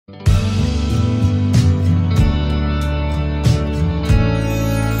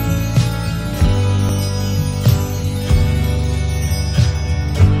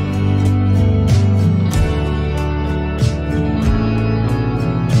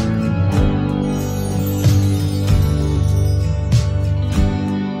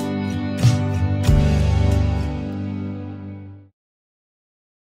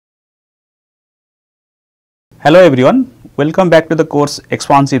Hello everyone, welcome back to the course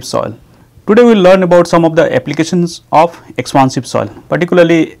Expansive Soil. Today we will learn about some of the applications of expansive soil,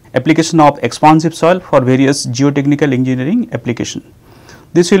 particularly application of expansive soil for various geotechnical engineering application.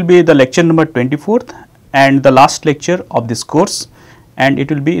 This will be the lecture number 24th and the last lecture of this course, and it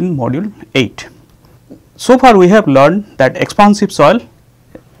will be in module 8. So far we have learned that expansive soil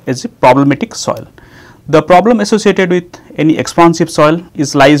is a problematic soil. The problem associated with any expansive soil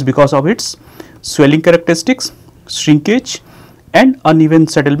lies because of its swelling characteristics, shrinkage and uneven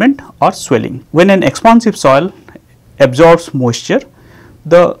settlement or swelling. When an expansive soil absorbs moisture,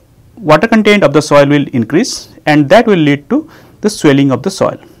 the water content of the soil will increase and that will lead to the swelling of the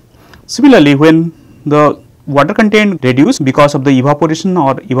soil. Similarly, when the water content reduces because of the evaporation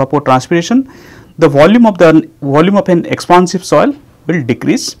or evapotranspiration, the volume of an expansive soil will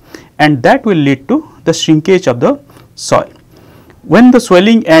decrease and that will lead to the shrinkage of the soil. When the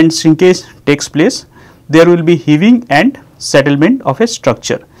swelling and shrinkage takes place, there will be heaving and settlement of a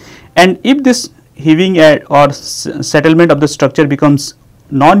structure, and if this heaving or settlement of the structure becomes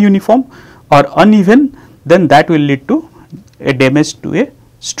non-uniform or uneven, then that will lead to a damage to a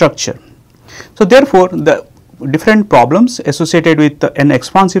structure. So therefore, the different problems associated with an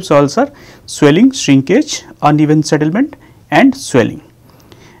expansive soils are swelling, shrinkage, uneven settlement and swelling.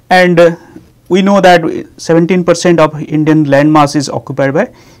 And we know that 17% of Indian land mass is occupied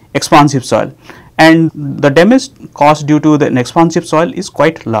by expansive soil, and the damage caused due to an expansive soil is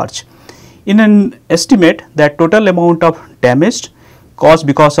quite large. In an estimate, that total amount of damage caused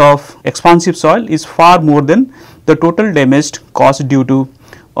because of expansive soil is far more than the total damage caused due to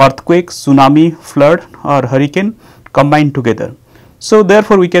earthquake, tsunami, flood or hurricane combined together. So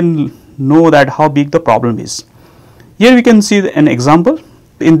therefore, we can know that how big the problem is. Here we can see an example.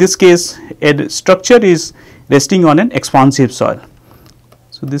 In this case, a structure is resting on an expansive soil.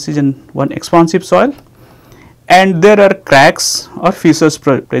 So this is one expansive soil, and there are cracks or fissures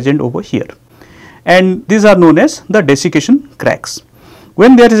present over here, and these are known as the desiccation cracks.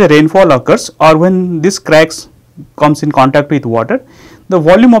 When there is a rainfall occurs or when this cracks comes in contact with water, the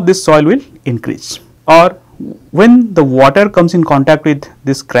volume of this soil will increase, or when the water comes in contact with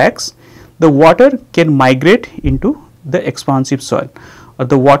these cracks, the water can migrate into the expansive soil, or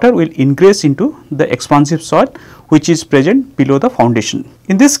the water will ingress into the expansive soil which is present below the foundation.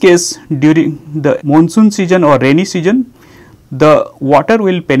 In this case, during the monsoon season or rainy season, the water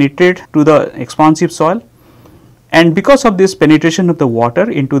will penetrate to the expansive soil, and because of this penetration of the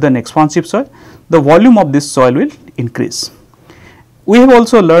water into the expansive soil, the volume of this soil will increase. We have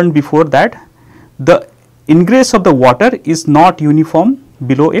also learned before that the ingress of the water is not uniform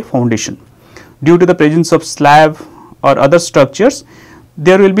below a foundation. Due to the presence of slab or other structures,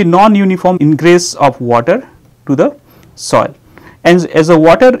 there will be non-uniform ingress of water to the soil, and as the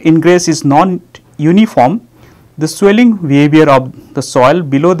water ingress is non-uniform, the swelling behavior of the soil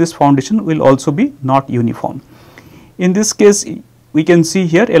below this foundation will also be not uniform. In this case, we can see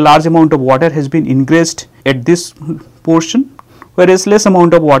here a large amount of water has been ingressed at this portion, whereas less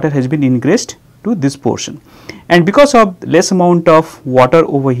amount of water has been ingressed to this portion, and because of less amount of water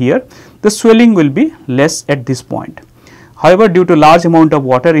over here, the swelling will be less at this point. However, due to large amount of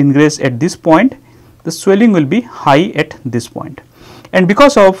water ingress at this point, the swelling will be high at this point, and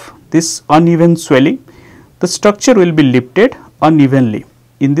because of this uneven swelling, the structure will be lifted unevenly.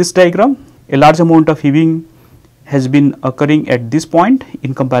 In this diagram, a large amount of heaving has been occurring at this point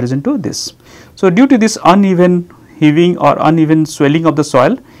in comparison to this. So due to this uneven heaving or uneven swelling of the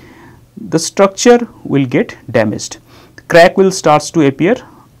soil, the structure will get damaged. Crack will starts to appear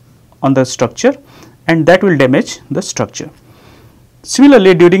on the structure, and that will damage the structure.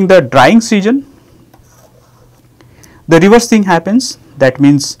 Similarly, during the drying season, the reverse thing happens. That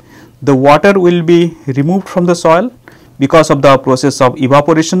means the water will be removed from the soil because of the process of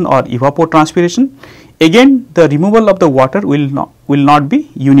evaporation or evapotranspiration. Again, the removal of the water will not be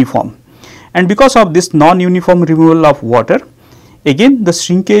uniform, and because of this non-uniform removal of water, again the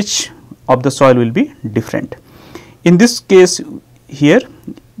shrinkage of the soil will be different. In this case here,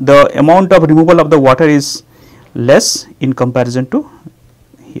 the amount of removal of the water is less in comparison to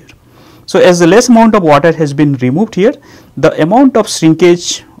here. So as the less amount of water has been removed here, the amount of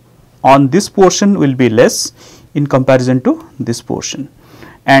shrinkage on this portion will be less in comparison to this portion,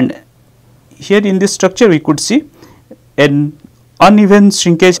 and here in this structure we could see an uneven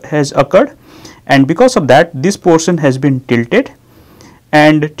shrinkage has occurred, and because of that this portion has been tilted,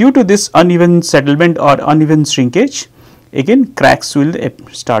 and due to this uneven settlement or uneven shrinkage, again cracks will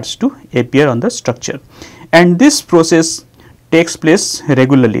starts to appear on the structure, and this process takes place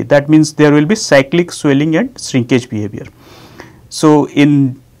regularly. That means there will be cyclic swelling and shrinkage behavior. So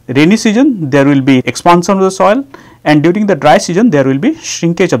in rainy season there will be expansion of the soil, and during the dry season there will be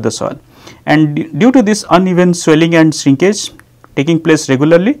shrinkage of the soil. And due to this uneven swelling and shrinkage taking place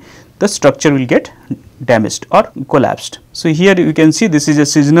regularly, the structure will get damaged or collapsed. So, here you can see this is a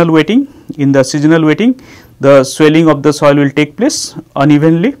seasonal wetting. In the seasonal wetting, the swelling of the soil will take place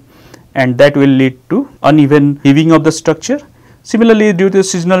unevenly, and that will lead to uneven heaving of the structure. Similarly, due to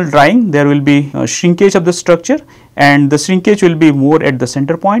seasonal drying, there will be shrinkage of the structure, and the shrinkage will be more at the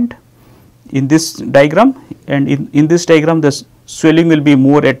center point in this diagram, and in this diagram the swelling will be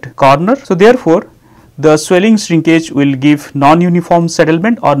more at corner. So, therefore, the swelling shrinkage will give non-uniform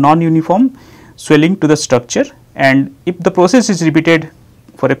settlement or non-uniform swelling to the structure, and if the process is repeated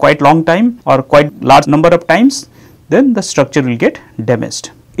for a quite long time or quite large number of times, then the structure will get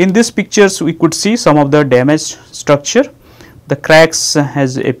damaged. In these pictures we could see some of the damaged structure. The cracks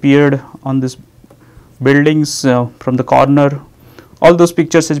has appeared on this buildings from the corner. All those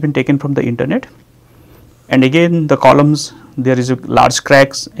pictures has been taken from the internet, and again the columns, there is a large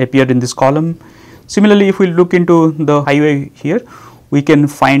cracks appeared in this column. Similarly, if we look into the highway here, we can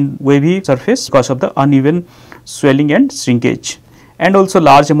find wavy surface because of the uneven swelling and shrinkage, and also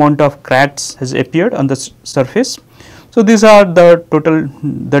large amount of cracks has appeared on the surface. So, these are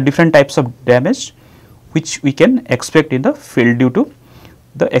the different types of damage which we can expect in the field due to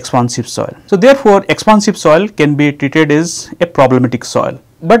the expansive soil. So, therefore, expansive soil can be treated as a problematic soil,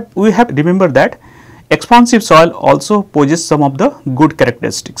 but we have to remember that expansive soil also poses some of the good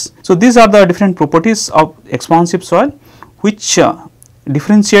characteristics. So, these are the different properties of expansive soil which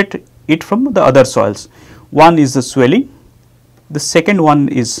differentiate it from the other soils. One is the swelling, the second one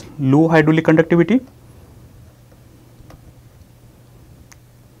is low hydraulic conductivity,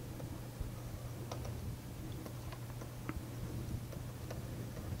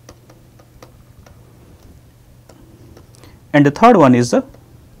 and the third one is the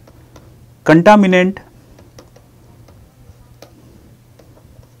contaminant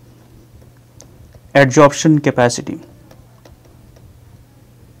adsorption capacity.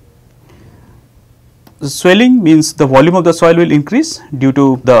 The swelling means the volume of the soil will increase due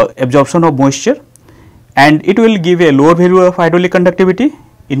to the absorption of moisture, and it will give a lower value of hydraulic conductivity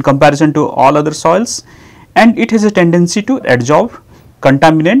in comparison to all other soils, and it has a tendency to adsorb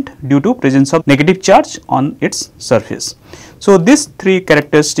contaminant due to presence of negative charge on its surface. So, these three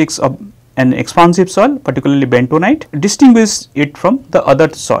characteristics of an expansive soil, particularly bentonite, distinguish it from the other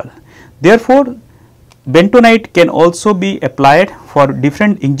soil. Therefore, bentonite can also be applied for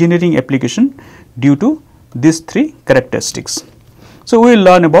different engineering application due to these three characteristics. So, we will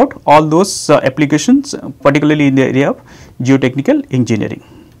learn about all those applications, particularly in the area of geotechnical engineering.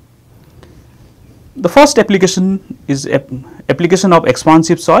 The first application is application of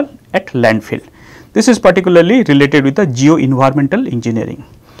expansive soil at landfill. This is particularly related with the geo-environmental engineering.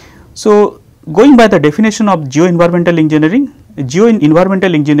 So, going by the definition of geo-environmental engineering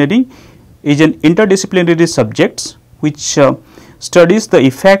is an interdisciplinary subject which studies the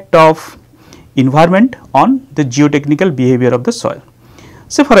effect of environment on the geotechnical behavior of the soil.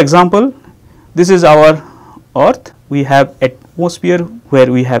 So, for example, this is our earth. We have atmosphere where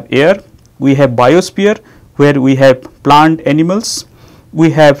we have air, we have biosphere where we have plant animals, we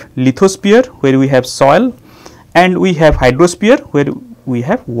have lithosphere where we have soil, and we have hydrosphere where we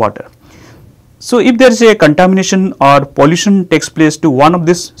have water. So, if there is a contamination or pollution takes place to one of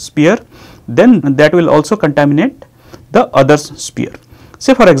this sphere, then that will also contaminate the other sphere.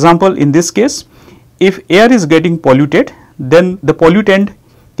 Say for example, in this case, if air is getting polluted, then the pollutant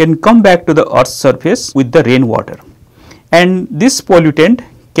can come back to the earth's surface with the rainwater, and this pollutant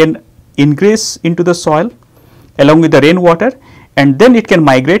can ingress into the soil along with the rainwater, and then it can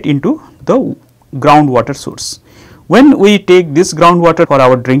migrate into the groundwater source. When we take this groundwater for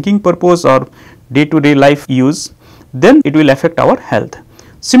our drinking purpose or day-to-day life use, then it will affect our health.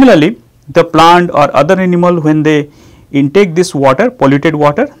 Similarly, the plant or other animal, when they intake this water, polluted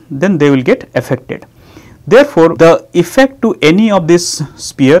water, then they will get affected. Therefore, the effect to any of this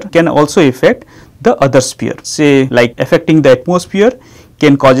sphere can also affect the other sphere. Say like affecting the atmosphere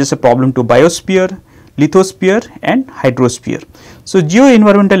can causes a problem to biosphere, lithosphere and hydrosphere. So,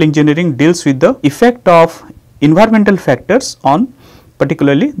 geo-environmental engineering deals with the effect of environmental factors on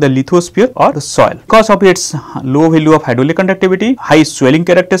particularly the lithosphere or the soil. Because of its low value of hydraulic conductivity, high swelling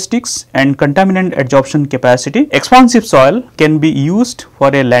characteristics and contaminant adsorption capacity, expansive soil can be used for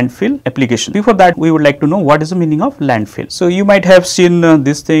a landfill application. Before that, we would like to know what is the meaning of landfill. So, you might have seen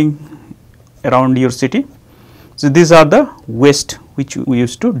this thing around your city. So, these are the waste which we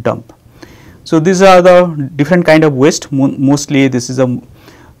used to dump. So, these are the different kind of waste. Mostly this is a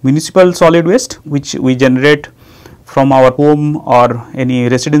municipal solid waste which we generate from our home or any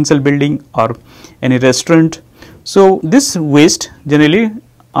residential building or any restaurant. So, this waste generally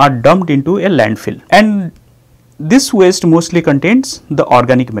are dumped into a landfill, and this waste mostly contains the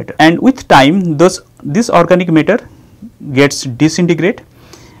organic matter, and with time this organic matter gets disintegrate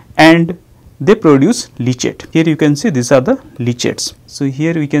and they produce leachate. Here you can see these are the leachates. So,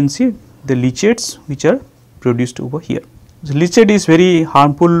 here we can see the leachates which are produced over here. So, leachate is very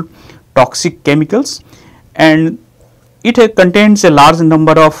harmful toxic chemicals, and it contains a large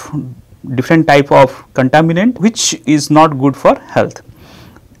number of different type of contaminant which is not good for health.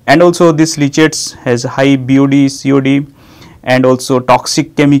 And also this leachates has high BOD, COD and also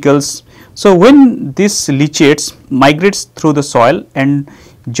toxic chemicals. So, when this leachates migrates through the soil and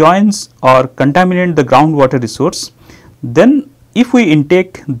joins or contaminate the groundwater resource, then if we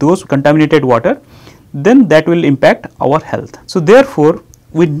intake those contaminated water, then that will impact our health. So, therefore,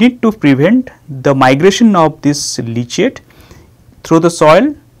 we need to prevent the migration of this leachate through the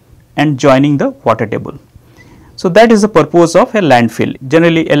soil and joining the water table. So, that is the purpose of a landfill.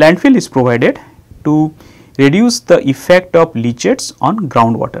 Generally, a landfill is provided to reduce the effect of leachates on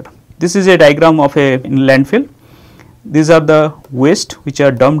groundwater. This is a diagram of a landfill. These are the waste which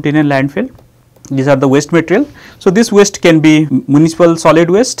are dumped in a landfill. These are the waste material. So, this waste can be municipal solid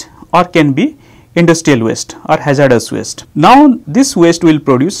waste or can be industrial waste or hazardous waste. Now, this waste will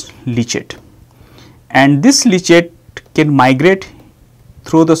produce leachate, and this leachate can migrate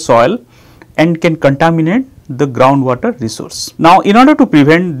through the soil and can contaminate the groundwater resource. Now, in order to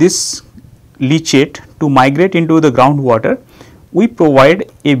prevent this leachate to migrate into the groundwater, we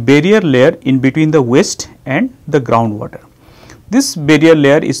provide a barrier layer in between the waste and the groundwater. This barrier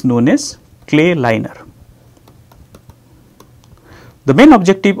layer is known as clay liner. The main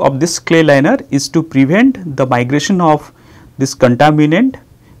objective of this clay liner is to prevent the migration of this contaminant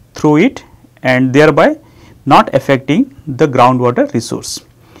through it and thereby not affecting the groundwater resource.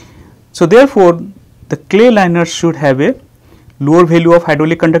 So, therefore, the clay liner should have a lower value of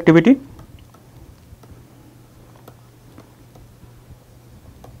hydraulic conductivity,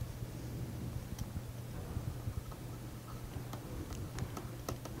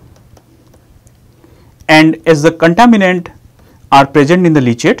 and as the contaminant are present in the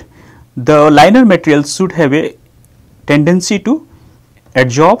leachate, the liner material should have a tendency to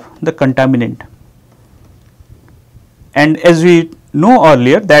absorb the contaminant. And as we know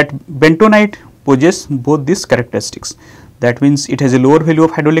earlier that bentonite possesses both these characteristics. That means, it has a lower value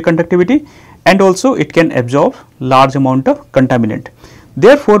of hydraulic conductivity and also it can absorb large amount of contaminant.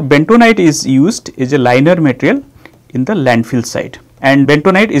 Therefore, bentonite is used as a liner material in the landfill site, and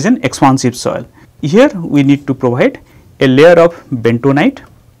bentonite is an expansive soil. Here we need to provide a layer of bentonite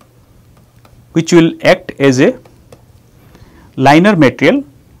which will act as a liner material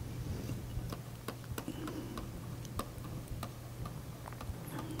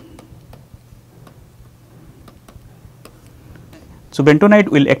So, bentonite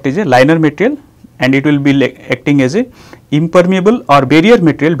will act as a liner material and it will be acting as a impermeable or barrier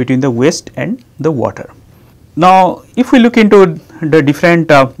material between the waste and the water. Now, if we look into the different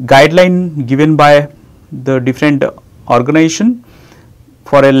guideline given by the different organization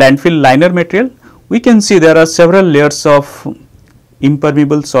for a landfill liner material, we can see there are several layers of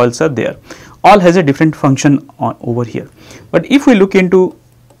impermeable soils are there. All has a different function over here. But if we look into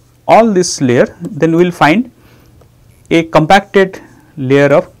all this layer, then we will find a compacted layer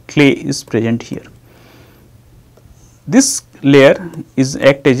of clay is present here. This layer is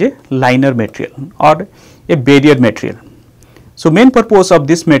act as a liner material or a barrier material. So, main purpose of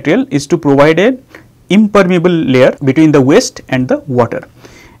this material is to provide a impermeable layer between the waste and the water,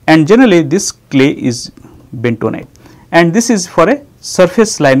 and generally this clay is bentonite, and this is for a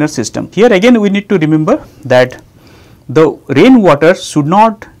surface liner system. Here again we need to remember that the rainwater should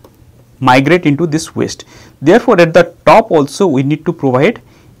not migrate into this waste. Therefore, at the top also we need to provide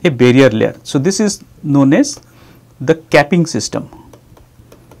a barrier layer. So, this is known as the capping system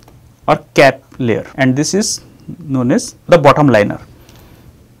or cap layer, and this is known as the bottom liner.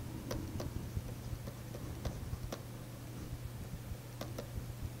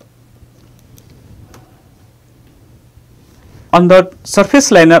 On the surface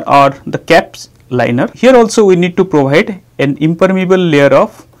liner or the caps liner, here also we need to provide an impermeable layer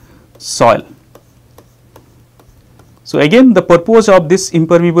of soil. So, again the purpose of this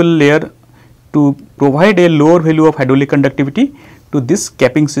impermeable layer to provide a lower value of hydraulic conductivity to this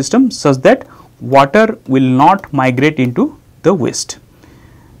capping system such that water will not migrate into the waste.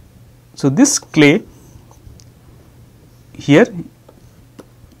 So, this clay here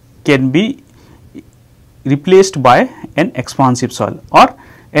can be replaced by an expansive soil, or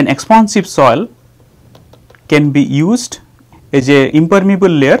an expansive soil can be used as a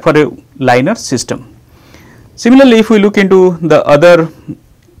impermeable layer for a liner system. Similarly, if we look into the other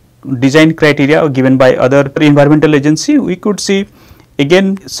design criteria given by other environmental agency, we could see again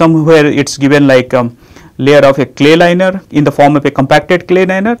somewhere it is given like layer of a clay liner in the form of a compacted clay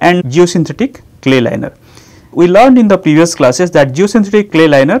liner and geosynthetic clay liner. We learned in the previous classes that geosynthetic clay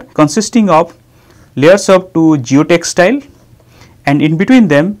liner consisting of layers of two geotextile and in between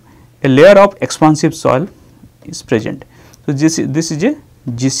them a layer of expansive soil is present. So, this is a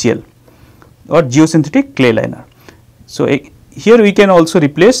GCL or geosynthetic clay liner. So, here we can also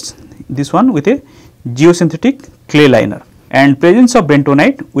replace this one with a geosynthetic clay liner, and presence of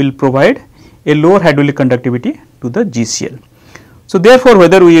bentonite will provide a lower hydraulic conductivity to the GCL. So, therefore,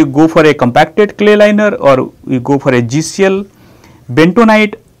 whether we go for a compacted clay liner or we go for a GCL,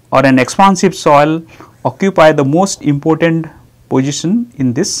 bentonite or an expansive soil occupy the most important position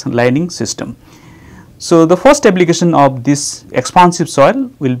in this lining system. So, the first application of this expansive soil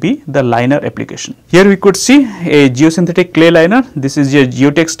will be the liner application. Here we could see a geosynthetic clay liner. This is a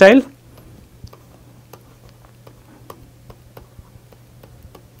geotextile,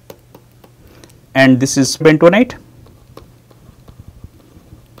 and this is bentonite.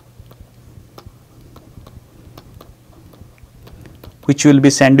 Which will be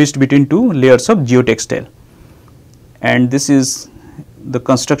sandwiched between two layers of geotextile, and this is the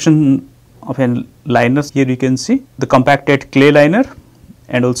construction of a liner. Here you can see the compacted clay liner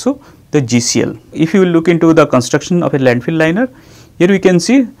and also the GCL. If you look into the construction of a landfill liner, here we can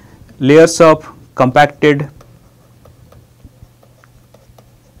see layers of compacted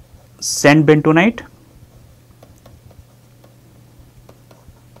sand bentonite,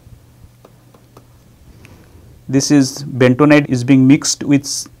 this is bentonite is being mixed with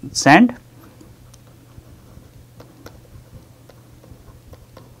sand,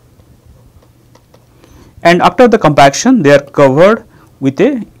 and after the compaction they are covered with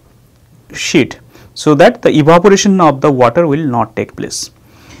a sheet so that the evaporation of the water will not take place.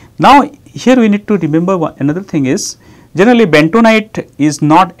 Now, here we need to remember another thing is generally bentonite is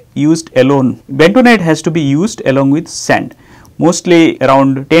not used alone. Bentonite has to be used along with sand. Mostly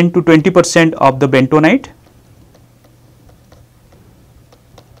around 10 to 20% of the bentonite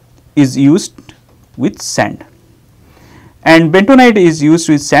is used with sand, and bentonite is used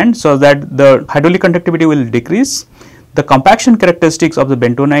with sand so that the hydraulic conductivity will decrease. The compaction characteristics of the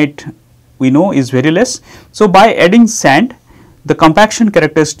bentonite we know is very less. So, by adding sand, the compaction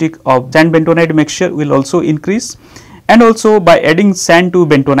characteristic of sand bentonite mixture will also increase, and also by adding sand to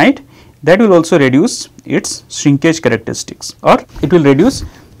bentonite, that will also reduce its shrinkage characteristics, or it will reduce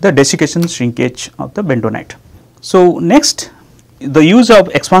the desiccation shrinkage of the bentonite. So, next, the use of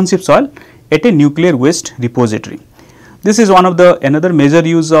expansive soil at a nuclear waste repository. This is one of the another major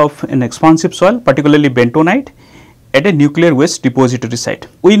use of an expansive soil, particularly bentonite at a nuclear waste repository site.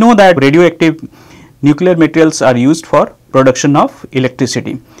 We know that radioactive nuclear materials are used for production of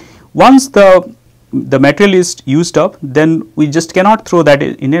electricity. Once the material is used up, then we just cannot throw that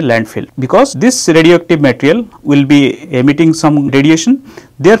in a landfill, because this radioactive material will be emitting some radiation.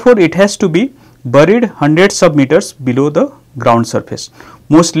 Therefore, it has to be buried hundreds of meters below the ground surface,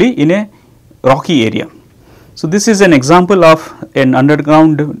 mostly in a rocky area. So, this is an example of an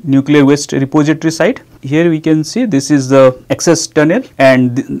underground nuclear waste repository site. Here we can see this is the access tunnel,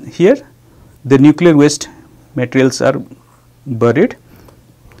 and here the nuclear waste materials are buried,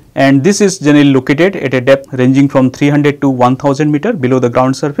 and this is generally located at a depth ranging from 300 to 1000 meter below the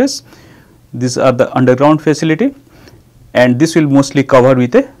ground surface. These are the underground facility, and this will mostly cover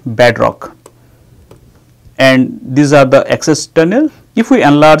with a bedrock, and these are the access tunnel. If we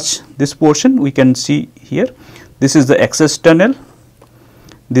enlarge this portion, we can see here this is the access tunnel,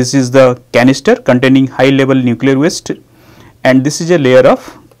 this is the canister containing high level nuclear waste, and this is a layer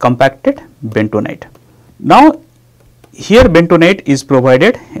of compacted bentonite. Now, here bentonite is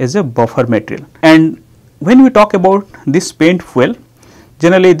provided as a buffer material, and when we talk about this spent fuel,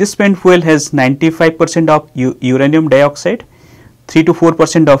 generally this spent fuel has 95% of uranium dioxide, 3 to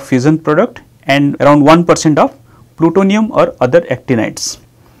 4% of fission product, and around 1% of plutonium or other actinides,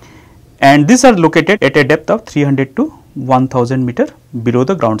 and these are located at a depth of 300 to 1000 meter below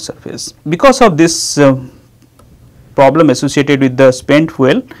the ground surface. Because of this problem associated with the spent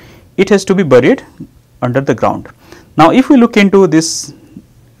fuel, it has to be buried under the ground. Now, if we look into this,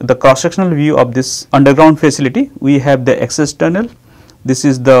 the cross sectional view of this underground facility, we have the access tunnel, this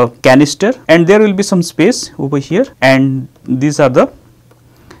is the canister, and there will be some space over here, and these are the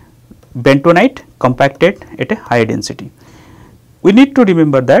bentonite compacted at a high density. We need to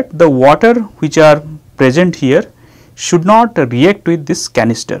remember that the water which are present here should not react with this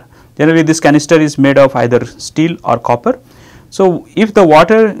canister. Generally this canister is made of either steel or copper. So if the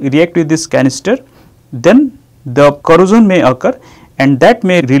water react with this canister, then the corrosion may occur and that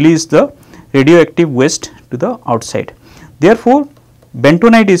may release the radioactive waste to the outside. Therefore,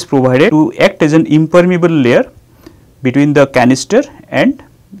 bentonite is provided to act as an impermeable layer between the canister and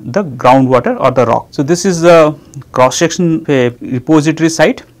the groundwater or the rock. So this is the cross section repository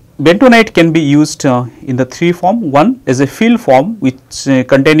site. Bentonite can be used in the three form. One is a fill form which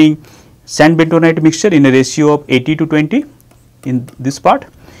containing sand bentonite mixture in a ratio of 80:20 in this part,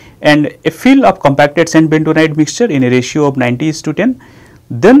 and a fill of compacted sand bentonite mixture in a ratio of 90:10.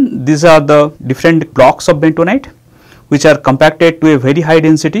 Then these are the different blocks of bentonite which are compacted to a very high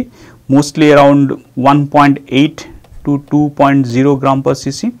density, mostly around 1.8 to 2.0 gram per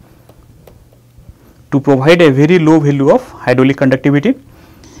cc, to provide a very low value of hydraulic conductivity.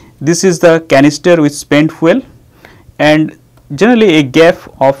 This is the canister with spent fuel, and generally a gap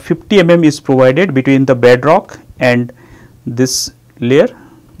of 50 mm is provided between the bedrock and this layer.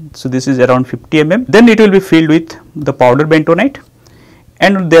 So this is around 50 mm. Then it will be filled with the powder bentonite,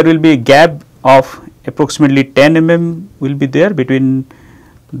 and there will be a gap of approximately 10 mm will be there between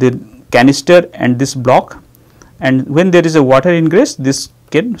the canister and this block, and when there is a water ingress, this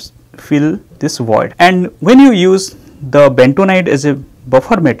can fill this void. And when you use the bentonite as a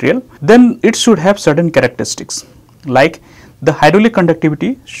buffer material, then it should have certain characteristics, like the hydraulic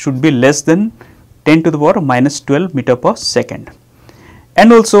conductivity should be less than 10 to the power minus 12 meter per second,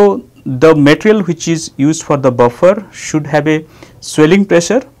 and also the material which is used for the buffer should have a swelling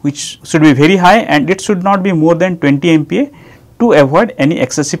pressure which should be very high, and it should not be more than 20 MPa to avoid any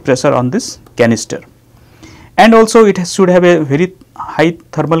excessive pressure on this canister. And also it should have a very high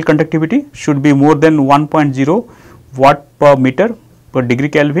thermal conductivity, should be more than 1.0 watt per meter per degree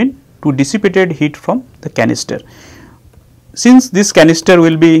Kelvin to dissipated heat from the canister. Since this canister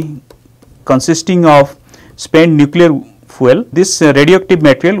will be consisting of spent nuclear fuel, this radioactive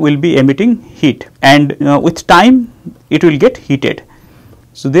material will be emitting heat, and with time it will get heated.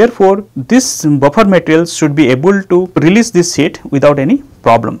 So therefore, this buffer material should be able to release this heat without any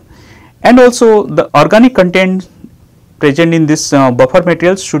problem. And also the organic content present in this buffer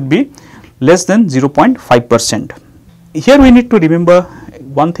material should be less than 0.5%. Here we need to remember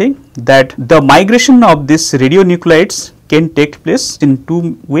one thing, that the migration of this radionuclides can take place in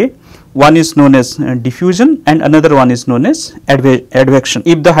two ways. One is known as diffusion and another one is known as advection.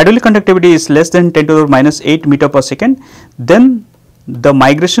 If the hydraulic conductivity is less than 10 to the minus 8 meter per second, then the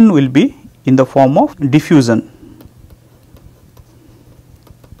migration will be in the form of diffusion,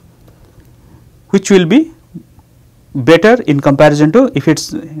 which will be better in comparison to if it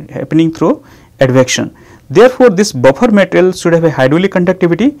is happening through advection. Therefore, this buffer material should have a hydraulic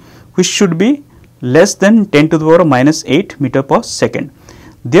conductivity which should be less than 10 to the power minus 8 meter per second.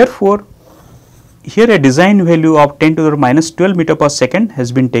 Therefore, here a design value of 10 to the minus 12 meter per second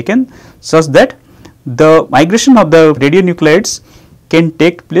has been taken, such that the migration of the radionuclides can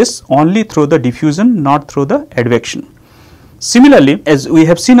take place only through the diffusion, not through the advection. Similarly, as we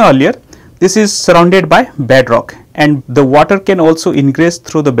have seen earlier, this is surrounded by bedrock, and the water can also ingress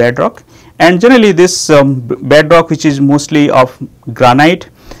through the bedrock, and generally this bedrock, which is mostly of granite,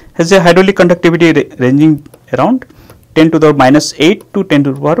 has a hydraulic conductivity ranging around 10 to the minus 8 to 10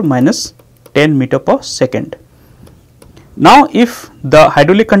 to the power minus 10 meter per second. Now, if the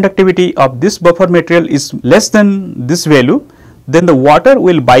hydraulic conductivity of this buffer material is less than this value, then the water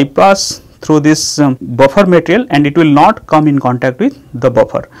will bypass through this buffer material and it will not come in contact with the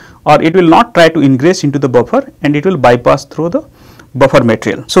buffer, or it will not try to ingress into the buffer and it will bypass through the buffer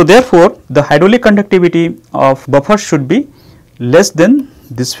material. So therefore, the hydraulic conductivity of buffer should be less than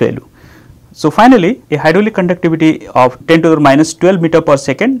this value. So finally, a hydraulic conductivity of 10 to the minus 12 meter per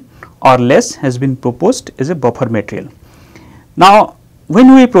second or less has been proposed as a buffer material. Now,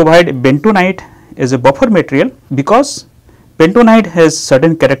 when we provide bentonite as a buffer material, because bentonite has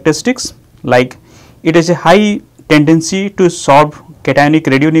certain characteristics, like it has a high tendency to sorb cationic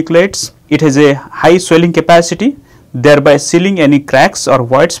radionuclides, it has a high swelling capacity, thereby sealing any cracks or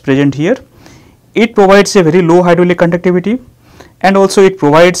voids present here. It provides a very low hydraulic conductivity, and also it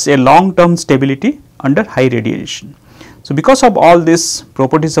provides a long term stability under high radiation. So because of all these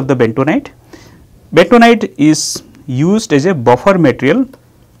properties of the bentonite, bentonite is used as a buffer material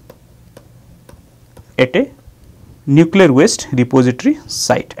at a nuclear waste repository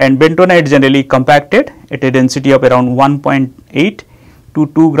site, and bentonite generally compacted at a density of around 1.8 to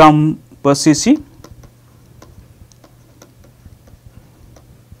 2 gram per cc,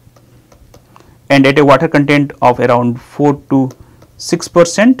 and at a water content of around 4 to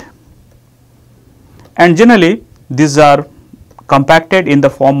 6%, and generally these are compacted in the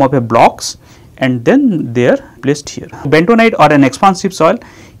form of a blocks and then they are placed here. Bentonite or an expansive soil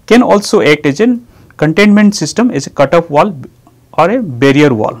can also act as a containment system, as a cut-off wall or a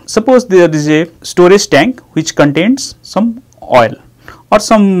barrier wall. Suppose there is a storage tank which contains some oil or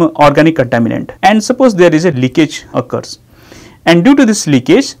some organic contaminant, and suppose there is a leakage occurs, and due to this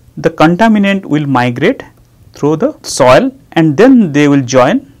leakage the contaminant will migrate through the soil and then they will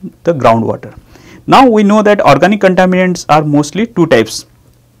join the groundwater. Now we know that organic contaminants are mostly two types.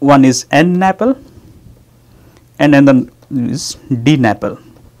 One is N-NAPL and another is D-NAPL.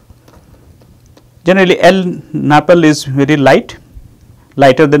 Generally L-NAPL is very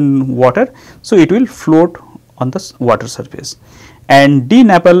lighter than water, so it will float on the water surface, and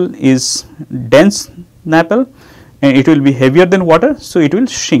D-NAPL is dense NAPL and it will be heavier than water, so it will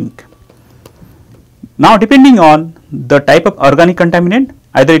shrink. Now depending on the type of organic contaminant,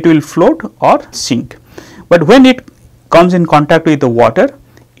 either it will float or sink, but when it comes in contact with the water,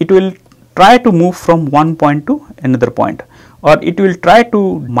 it will try to move from one point to another point, or it will try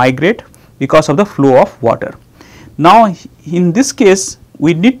to migrate because of the flow of water. Now in this case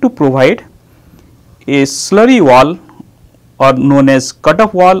we need to provide a slurry wall, or known as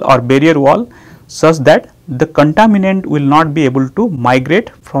cut-off wall or barrier wall, such that the contaminant will not be able to migrate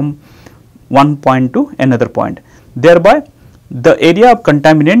from one point to another point. Thereby the area of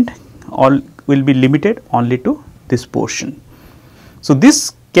contaminant will be limited only to this portion. So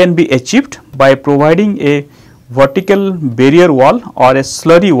this can be achieved by providing a vertical barrier wall or a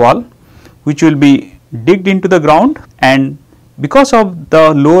slurry wall, which will be digged into the ground, and because of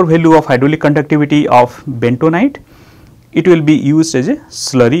the lower value of hydraulic conductivity of bentonite, it will be used as a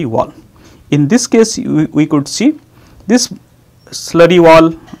slurry wall. In this case we could see this slurry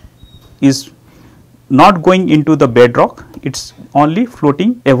wall is not going into the bedrock, it is only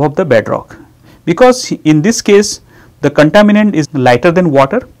floating above the bedrock, because in this case the contaminant is lighter than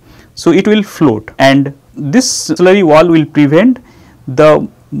water, so it will float, and this slurry wall will prevent the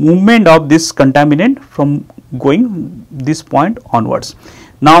movement of this contaminant from going this point onwards.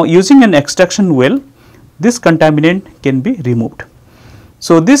 Now using an extraction well, this contaminant can be removed.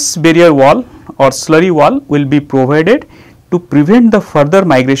 So this barrier wall or slurry wall will be provided to prevent the further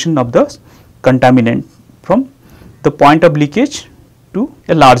migration of the contaminant from the point of leakage to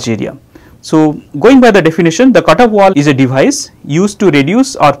a large area. So going by the definition, the cut-off wall is a device used to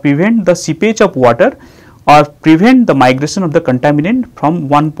reduce or prevent the seepage of water or prevent the migration of the contaminant from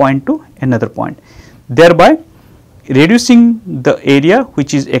one point to another point, thereby reducing the area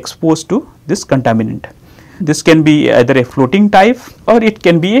which is exposed to this contaminant. This can be either a floating type or it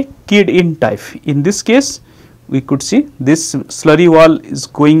can be a keyed in type. In this case we could see this slurry wall is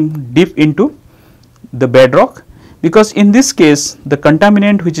going deep into the bedrock, because in this case the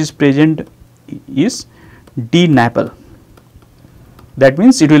contaminant which is present is D-NAPL. That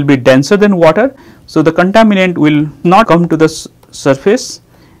means it will be denser than water, so the contaminant will not come to the surface,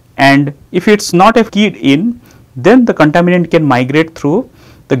 and if it is not a keyed in, then the contaminant can migrate through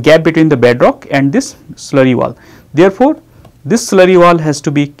the gap between the bedrock and this slurry wall. Therefore this slurry wall has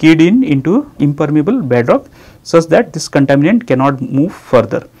to be keyed in into impermeable bedrock, such that this contaminant cannot move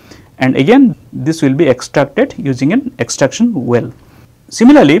further, and again this will be extracted using an extraction well.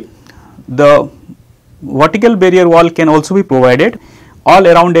 Similarly, the vertical barrier wall can also be provided all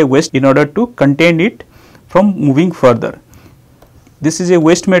around a waste in order to contain it from moving further. This is a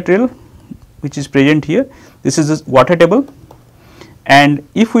waste material which is present here. This is a water table, and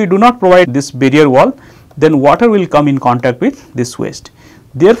if we do not provide this barrier wall, then water will come in contact with this waste.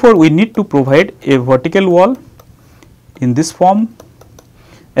 Therefore we need to provide a vertical wall in this form,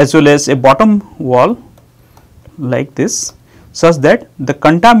 as well as a bottom wall like this, such that the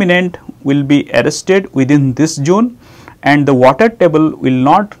contaminant will be arrested within this zone and the water table will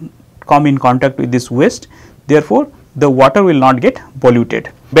not come in contact with this waste. Therefore the water will not get polluted.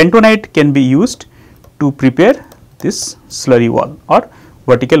 Bentonite can be used to prepare this slurry wall or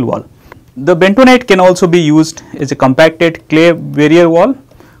vertical wall. The bentonite can also be used as a compacted clay barrier wall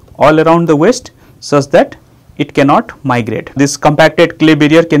all around the waste, such that it cannot migrate. This compacted clay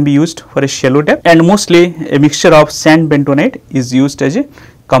barrier can be used for a shallow depth, and mostly a mixture of sand bentonite is used as a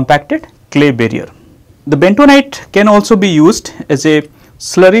compacted clay barrier. The bentonite can also be used as a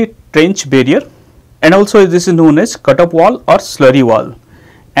slurry trench barrier, and also this is known as cut-off wall or slurry wall,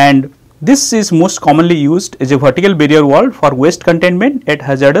 and this is most commonly used as a vertical barrier wall for waste containment at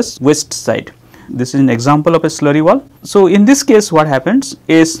hazardous waste site. This is an example of a slurry wall. So in this case what happens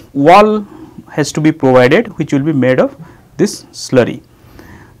is wall has to be provided which will be made of this slurry.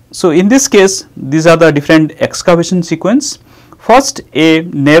 So in this case these are the different excavation sequence. First, a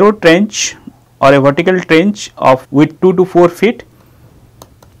narrow trench or a vertical trench of with 2 to 4 feet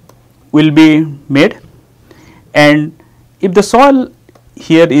will be made, and if the soil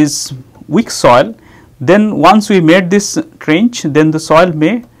here is weak soil, then once we made this trench, then the soil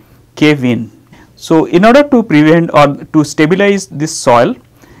may cave in. So, in order to prevent or to stabilize this soil,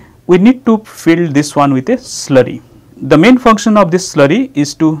 we need to fill this one with a slurry. The main function of this slurry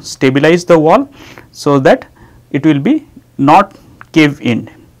is to stabilize the wall so that it will be not cave in.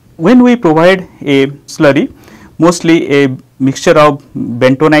 When we provide a slurry, mostly a mixture of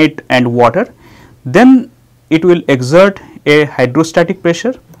bentonite and water, then it will exert a hydrostatic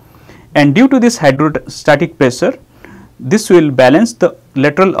pressure, and due to this hydrostatic pressure, this will balance the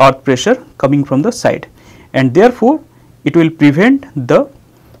lateral earth pressure coming from the side, and therefore, it will prevent the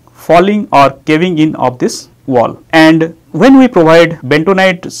falling or caving in of this wall. And when we provide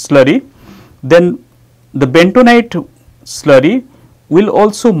bentonite slurry, then the bentonite slurry will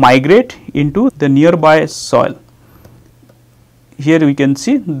also migrate into the nearby soil. Here we can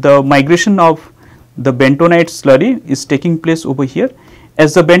see the migration of the bentonite slurry is taking place over here.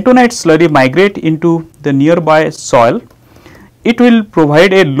 As the bentonite slurry migrate into the nearby soil, it will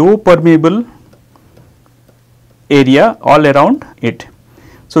provide a low permeable area all around it.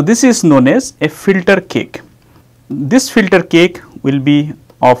 So, this is known as a filter cake. This filter cake will be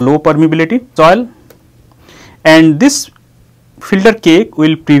of low permeability soil, and this filter cake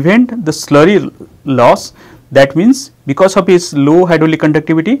will prevent the slurry loss. That means, because of its low hydraulic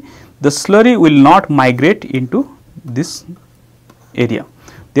conductivity, the slurry will not migrate into this area.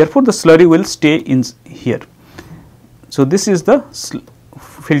 Therefore, the slurry will stay in here. So, this is the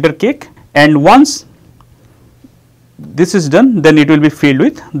filter cake, and once this is done, then it will be filled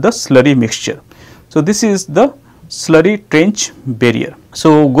with the slurry mixture. So, this is the slurry trench barrier.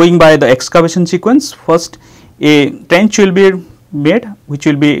 So, going by the excavation sequence, first a trench will be made which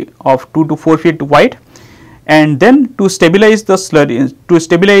will be of 2 to 4 feet wide, and then to stabilize the slurry, to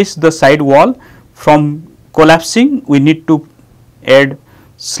stabilize the side wall from collapsing, we need to add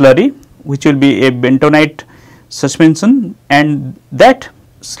slurry which will be a bentonite suspension, and that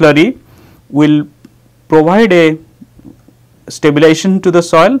slurry will provide a stabilization to the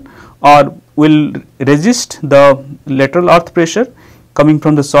soil or will resist the lateral earth pressure coming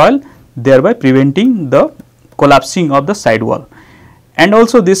from the soil, thereby preventing the collapsing of the side wall. And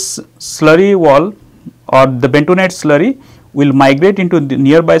also this slurry wall or the bentonite slurry will migrate into the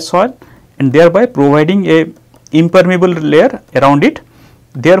nearby soil and thereby providing a impermeable layer around it.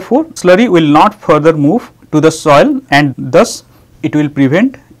 Therefore, slurry will not further move to the soil, and thus it will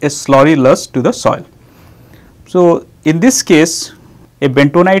prevent a slurry loss to the soil. So, in this case, a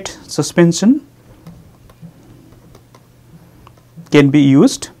bentonite suspension can be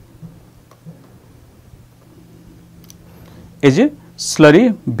used as a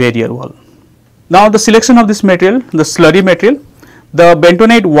slurry barrier wall. Now, the selection of this material, the slurry material, the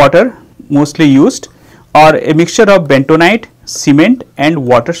bentonite water mostly used, or a mixture of bentonite, cement and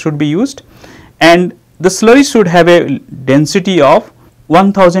water should be used, and the slurry should have a density of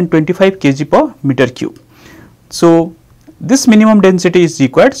 1025 kg per meter cube. So, this minimum density is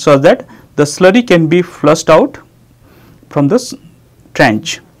required so that the slurry can be flushed out from this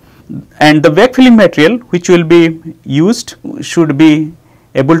trench, and the backfilling material which will be used should be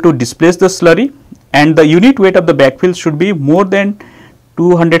able to displace the slurry, and the unit weight of the backfill should be more than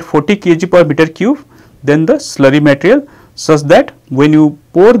 240 kg per meter cube than the slurry material, such that when you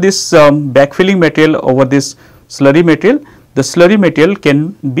pour this backfilling material over this slurry material, the slurry material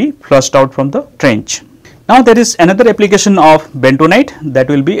can be flushed out from the trench. Now, there is another application of bentonite, that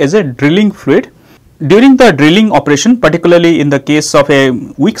will be as a drilling fluid. During the drilling operation, particularly in the case of a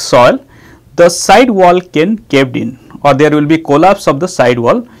weak soil, the side wall can cave in or there will be collapse of the side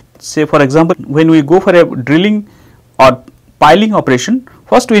wall. Say for example, when we go for a drilling or piling operation,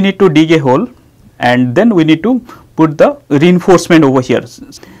 first we need to dig a hole and then we need to put the reinforcement over here.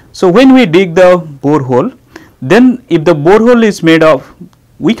 So, when we dig the borehole, then if the borehole is made of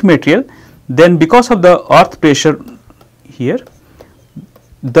weak material, then because of the earth pressure here,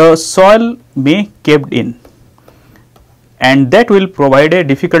 the soil may cave in, and that will provide a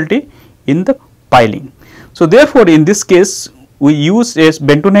difficulty in the piling. So, therefore, in this case we use a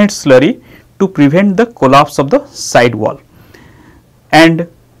bentonite slurry to prevent the collapse of the side wall, and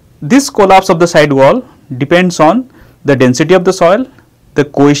this collapse of the side wall depends on the density of the soil, the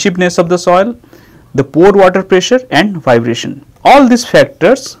cohesiveness of the soil, the pore water pressure and vibration. All these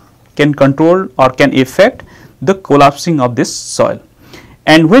factors can control or can affect the collapsing of this soil.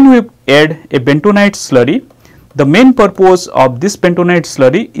 And when we add a bentonite slurry, the main purpose of this bentonite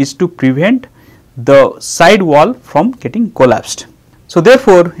slurry is to prevent the side wall from getting collapsed. So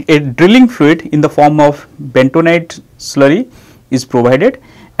therefore, a drilling fluid in the form of bentonite slurry is provided,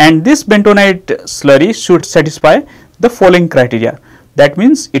 and this bentonite slurry should satisfy the following criteria. That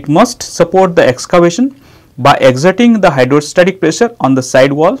means it must support the excavation by exerting the hydrostatic pressure on the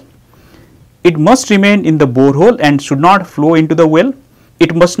side wall. It must remain in the borehole and should not flow into the well.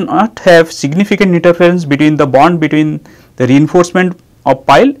 It must not have significant interference between the bond between the reinforcement of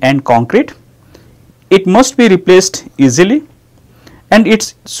pile and concrete. It must be replaced easily, and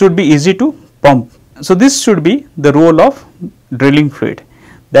it should be easy to pump. So this should be the role of drilling fluid.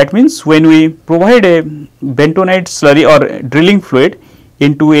 That means when we provide a bentonite slurry or drilling fluid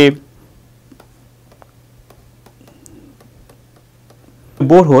into a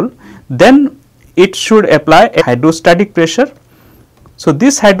borehole, then it should apply a hydrostatic pressure. So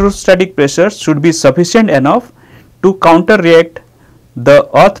this hydrostatic pressure should be sufficient enough to counteract the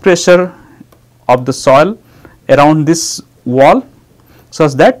earth pressure of the soil around this wall,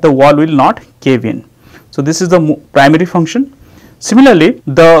 such that the wall will not cave in. So this is the primary function. Similarly,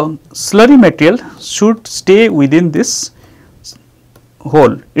 the slurry material should stay within this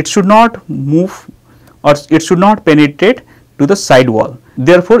hole. It should not move, or it should not penetrate to the side wall.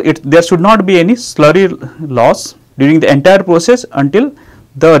 Therefore, there should not be any slurry loss during the entire process until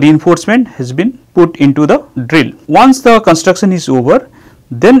the reinforcement has been put into the drill. Once the construction is over,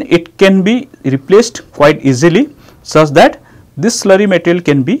 then it can be replaced quite easily, such that this slurry material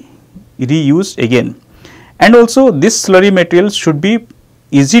can be reused again. And also this slurry material should be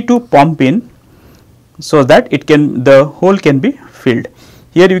easy to pump in, so that the hole can be filled.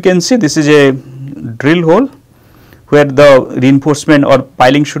 Here you can see this is a drill hole where the reinforcement or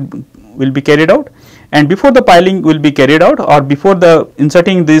piling will be carried out, and before the piling will be carried out, or before the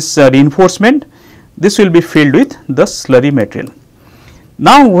inserting this reinforcement, this will be filled with the slurry material.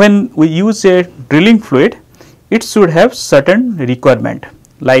 Now when we use a drilling fluid, it should have certain requirement,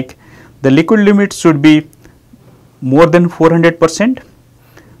 like the liquid limit should be more than 400%,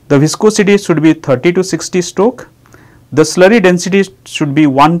 the viscosity should be 30 to 60 stroke, the slurry density should be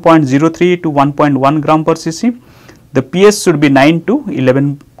 1.03 to 1.1 gram per cc, the pH should be 9 to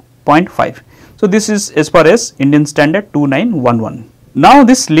 11.5. So this is as far as Indian standard 2911. Now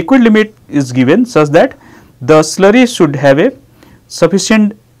this liquid limit is given such that the slurry should have a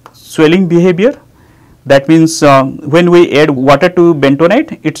sufficient swelling behavior. That means when we add water to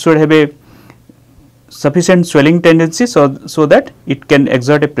bentonite, it should have a sufficient swelling tendency, so that it can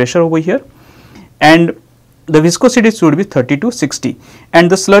exert a pressure over here, and the viscosity should be 30 to 60, and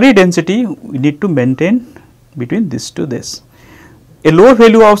the slurry density we need to maintain between this to this. A lower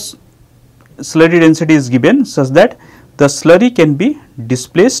value of slurry density is given such that the slurry can be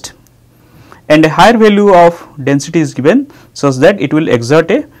displaced, and a higher value of density is given such that it will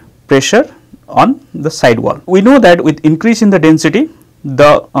exert a pressure on the side wall. We know that with increase in the density,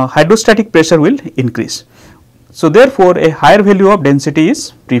 the hydrostatic pressure will increase. So therefore, a higher value of density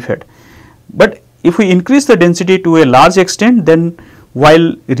is preferred. But if we increase the density to a large extent, then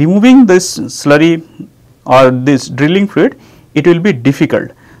while removing this slurry or this drilling fluid, it will be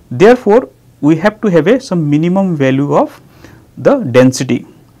difficult. Therefore, we have to have some minimum value of the density.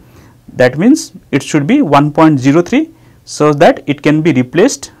 That means it should be 1.03, so that it can be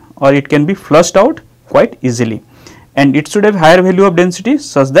replaced or it can be flushed out quite easily, and it should have higher value of density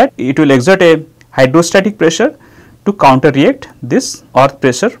such that it will exert a hydrostatic pressure to counteract this earth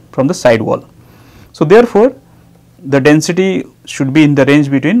pressure from the side wall. So therefore, the density should be in the range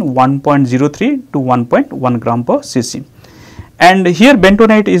between 1.03 to 1.1 gram per cc, and here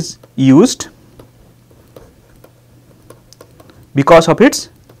bentonite is used because of its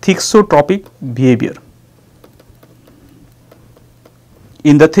thixotropic behavior.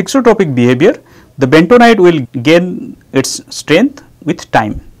 In the thixotropic behavior, the bentonite will gain its strength with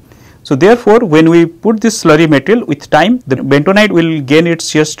time. So therefore, when we put this slurry material with time, the bentonite will gain its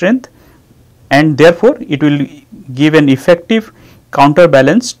shear strength, and therefore it will give an effective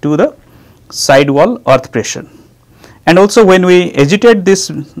counterbalance to the side wall earth pressure. And also when we agitate this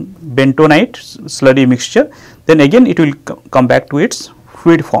bentonite slurry mixture, then again it will come back to its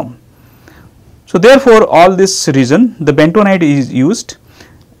fluid form. So therefore, all this reason the bentonite is used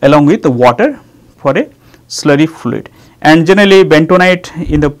along with the water for a slurry fluid, and generally bentonite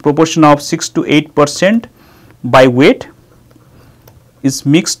in the proportion of 6 to 8% by weight is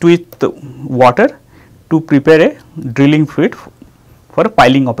mixed with the water to prepare a drilling fluid for a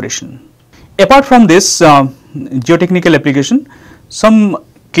piling operation. Apart from this geotechnical application, some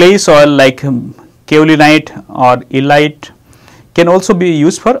clay soil like kaolinite or illite can also be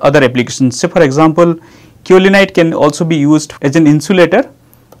used for other applications. Say for example, kaolinite can also be used as an insulator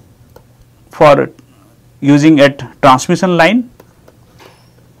for using at transmission line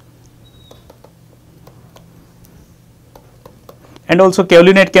and also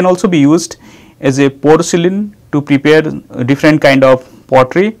kaolinite can also be used as a porcelain to prepare different kind of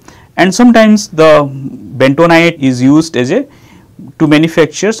pottery, and sometimes the bentonite is used as a to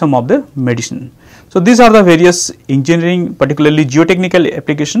manufacture some of the medicine. So, these are the various engineering, particularly geotechnical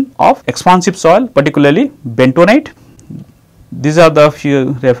application of expansive soil, particularly bentonite. These are the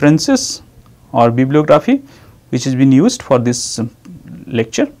few references or bibliography which has been used for this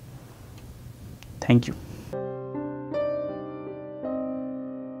lecture. Thank you.